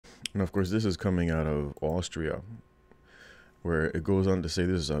And of course, this is coming out of Austria, where it goes on to say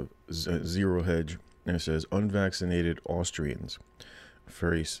this is a zero hedge, and it says unvaccinated Austrians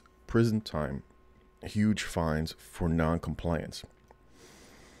face prison time, huge fines for non-compliance.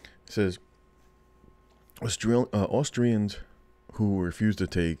 It says Austrians who refuse to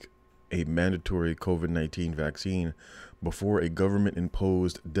take a mandatory COVID-19 vaccine before a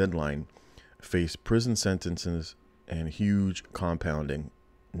government-imposed deadline face prison sentences and huge compounding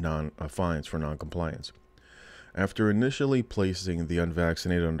fines for non-compliance. After initially placing the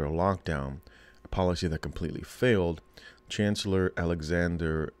unvaccinated under lockdown, a policy that completely failed, Chancellor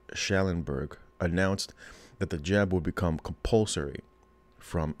Alexander Schallenberg announced that the jab would become compulsory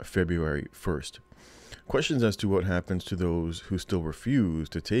from February 1st. Questions as to what happens to those who still refuse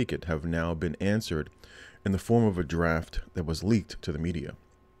to take it have now been answered in the form of a draft that was leaked to the media.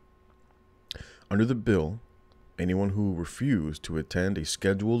 Under the bill, anyone who refused to attend a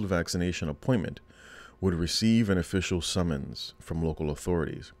scheduled vaccination appointment would receive an official summons from local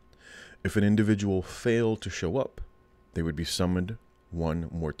authorities. If an individual failed to show up, they would be summoned one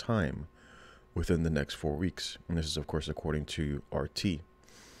more time within the next 4 weeks. And this is, of course, according to RT.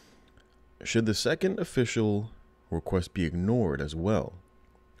 Should the second official request be ignored as well,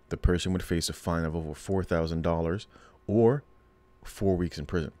 the person would face a fine of over $4,000 or 4 weeks in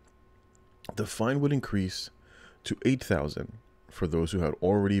prison. The fine would increase to $8,000 for those who had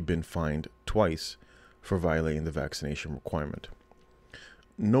already been fined twice for violating the vaccination requirement.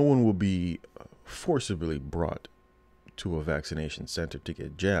 No one will be forcibly brought to a vaccination center to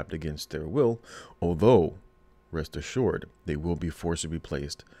get jabbed against their will, although, rest assured, they will be forcibly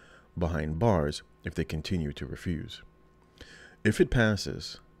placed behind bars if they continue to refuse. If it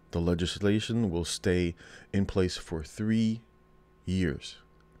passes, the legislation will stay in place for 3 years.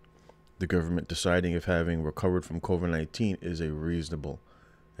 The government deciding if having recovered from COVID-19 is a reasonable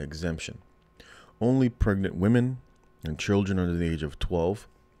exemption. Only pregnant women and children under the age of 12,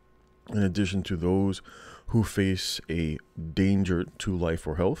 in addition to those who face a danger to life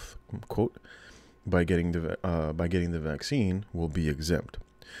or health, quote, by getting the vaccine, will be exempt.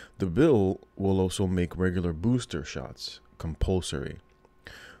 The bill will also make regular booster shots compulsory.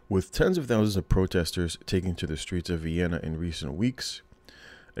 With tens of thousands of protesters taking to the streets of Vienna in recent weeks,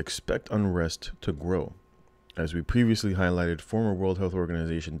 expect unrest to grow. As we previously highlighted, former World Health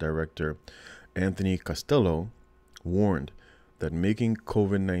Organization Director Anthony Costello warned that making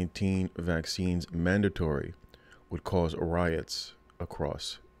COVID-19 vaccines mandatory would cause riots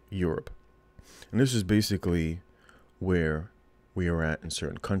across Europe. And this is basically where we are at in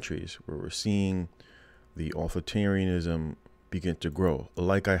certain countries, where we're seeing the authoritarianism begin to grow.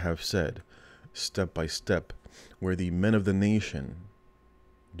 Like I have said, step by step, where the men of the nation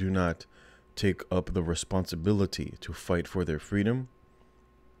do not take up the responsibility to fight for their freedom,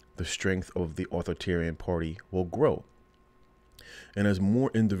 the strength of the authoritarian party will grow. And as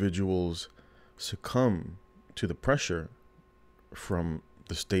more individuals succumb to the pressure from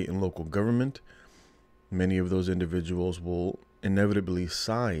the state and local government, many of those individuals will inevitably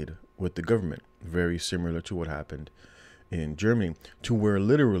side with the government, very similar to what happened in Germany, to where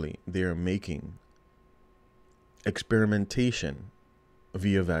literally they are making experimentation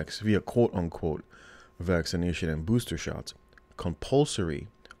via quote unquote vaccination and booster shots compulsory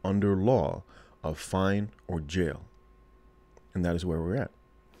under law of fine or jail. And that is where we're at.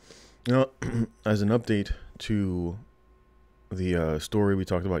 Now, as an update to the story we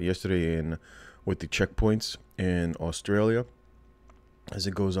talked about yesterday with the checkpoints in Australia, as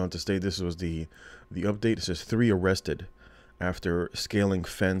it goes on to state, this was the update. It says 3 arrested after scaling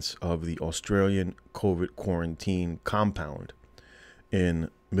fence of the Australian COVID quarantine compound in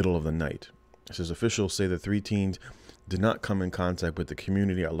middle of the night. It says officials say the 3 teens did not come in contact with the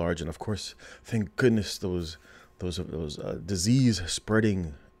community at large, and of course, thank goodness those disease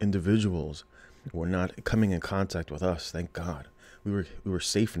spreading individuals were not coming in contact with us. Thank God, we were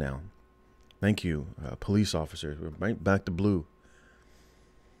safe now. Thank you, police officers. We're right back to blue.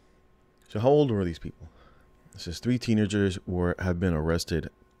 So how old were these people? It says 3 teenagers have been arrested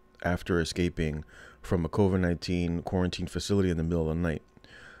after escaping from a COVID-19 quarantine facility in the middle of the night.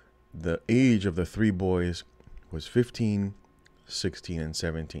 The age of the 3 boys was 15, 16, and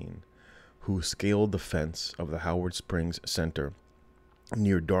 17, who scaled the fence of the Howard Springs Center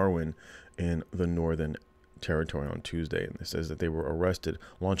near Darwin in the Northern Territory on Tuesday. And it says that they were arrested,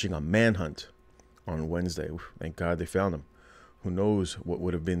 launching a manhunt on Wednesday. Thank God they found them. Who knows what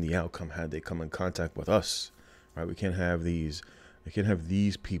would have been the outcome had they come in contact with us, right? We can't have these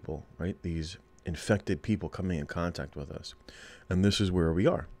people, right? These infected people coming in contact with us. And this is where we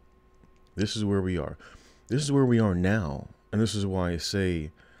are. This is where we are. This is where we are now. And this is why I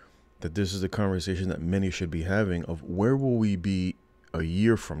say that this is a conversation that many should be having of where will we be a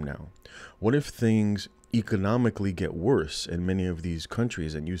year from now? What if things economically get worse in many of these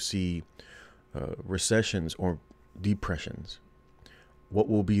countries and you see recessions or depressions? What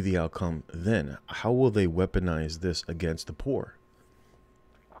will be the outcome then? How will they weaponize this against the poor?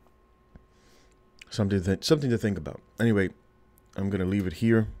 Something to think about. Anyway, I'm going to leave it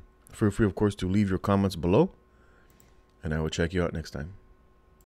here. Feel free, of course, to leave your comments below, and I will check you out next time.